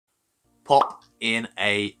Pop in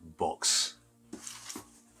a box.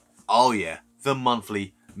 Oh yeah, the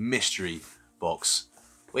monthly mystery box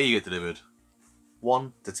where you get delivered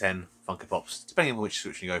 1 to 10 Funko Pops, depending on which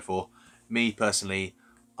subscription you go for. Me personally,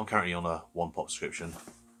 I'm currently on a 1 pop subscription,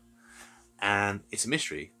 and it's a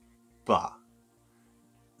mystery. But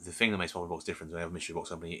the thing that makes Pop in a Box different to any other mystery box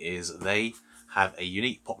company is they have a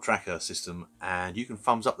unique pop tracker system, and you can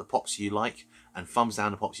thumbs up the pops you like and thumbs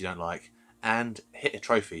down the pops you don't like, and hit a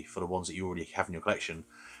trophy for the ones that you already have in your collection.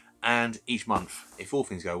 And each month, if all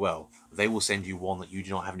things go well, they will send you one that you do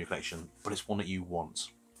not have in your collection, but it's one that you want.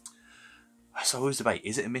 So I always debate,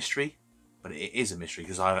 is it a mystery? But it is a mystery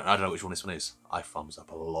because I don't know which one this one is. I thumbs up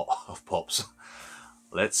a lot of pops.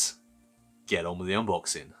 Let's get on with the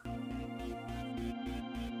unboxing.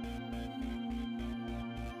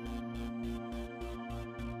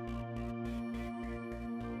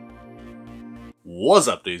 What's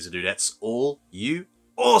up, dudes and dudettes, all you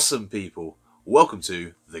awesome people? Welcome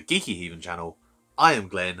to the Geeky Heathen channel. I am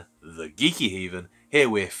Glen, the Geeky Heathen, here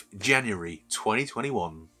with January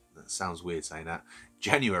 2021. That sounds weird saying that.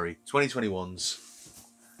 January 2021's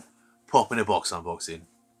Pop in a Box unboxing.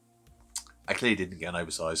 I clearly didn't get an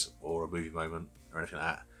oversize or a movie moment or anything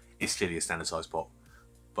like that. It's clearly a standard size pop,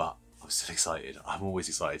 but I'm still excited. I'm always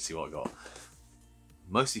excited to see what I got.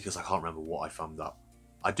 Mostly because I can't remember what I thumbed up.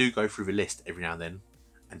 I do go through the list every now and then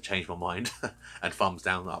and change my mind and thumbs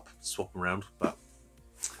down, up, swap them around. But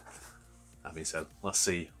that being said, let's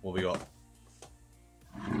see what we got.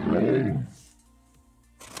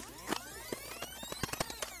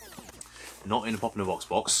 Not in a Pop in a Box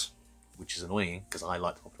box, which is annoying because I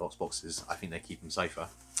like the Pop in a Box boxes. I think they keep them safer.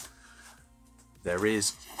 There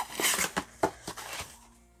is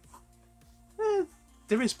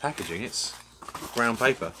packaging. It's brown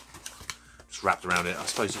paper. Just wrapped around it. I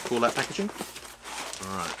suppose you call that packaging.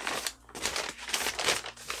 Alright.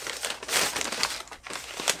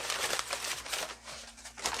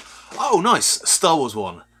 Oh, nice! Star Wars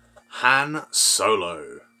one. Han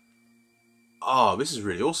Solo. Oh, this is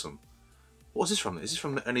really awesome. What's this from? Is this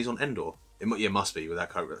from, and he's on Endor? It must be with that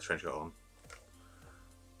coat, with that trench coat on.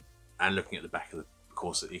 And looking at the back of the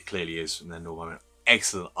course, it clearly is from the Endor moment.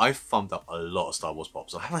 Excellent. I've thumbed up a lot of Star Wars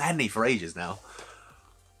pops. I haven't had any for ages now.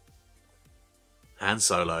 Han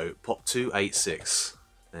Solo, Pop 286.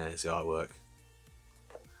 There's the artwork.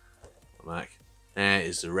 Back. There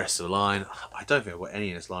is the rest of the line. I don't think I've got any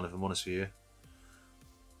in this line, if I'm honest with you.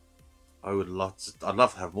 I'd love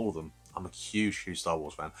to have all of them. I'm a huge Star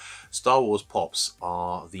Wars fan. Star Wars pops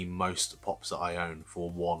are the most pops that I own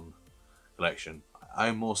for one collection. I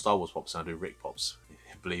own more Star Wars pops than I do Rick pops.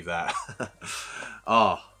 Believe that.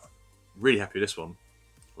 Really happy with this one.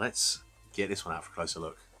 Let's get this one out for a closer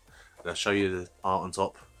look. I'll show you the art on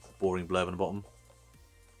top, boring blurb on the bottom.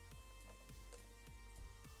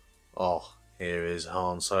 Oh, here is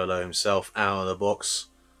Han Solo himself out of the box.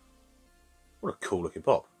 What a cool looking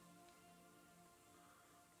pop.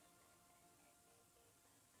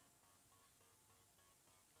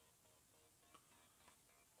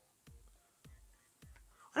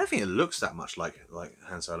 I don't think it looks that much like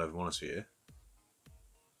Han Solo, if I'm honest with you.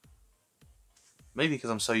 Maybe because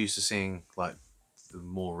I'm so used to seeing like the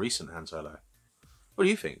more recent Han Solo. What do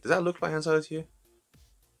you think? Does that look like Han Solo to you?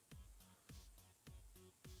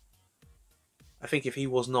 I think if he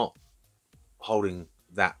was not holding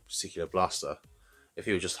that particular blaster, if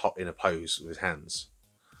he was just hot in a pose with his hands,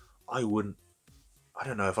 I don't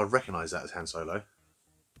know if I'd recognise that as Han Solo.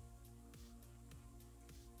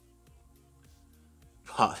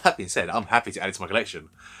 But that being said, I'm happy to add it to my collection.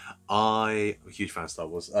 I'm a huge fan of Star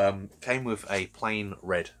Wars. Came with a plain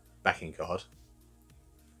red backing card,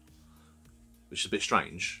 which is a bit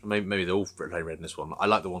strange. Maybe they're all plain red in this one. I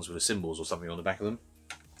like the ones with the symbols or something on the back of them.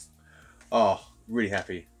 Oh, really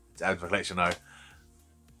happy to add to my collection though.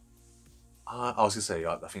 I was going to say,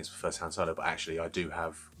 I think it's the first Han Solo, but actually I do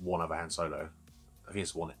have one other Han Solo. I think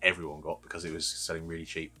it's the one that everyone got because it was selling really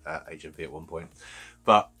cheap at HMV at one point.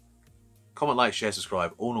 But comment, like, share,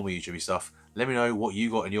 subscribe, all normal YouTube stuff. Let me know what you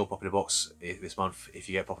got in your Pop in a Box this month. If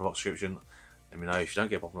you get a Pop in a Box subscription, let me know. If you don't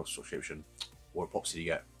get a Pop in a Box subscription, what pops did you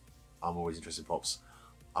get? I'm always interested in pops.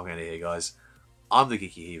 I'm going to hear, guys. I'm the Geeky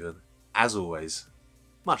Heathen. As always,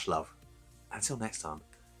 much love. Until next time,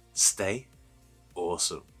 stay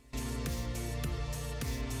awesome.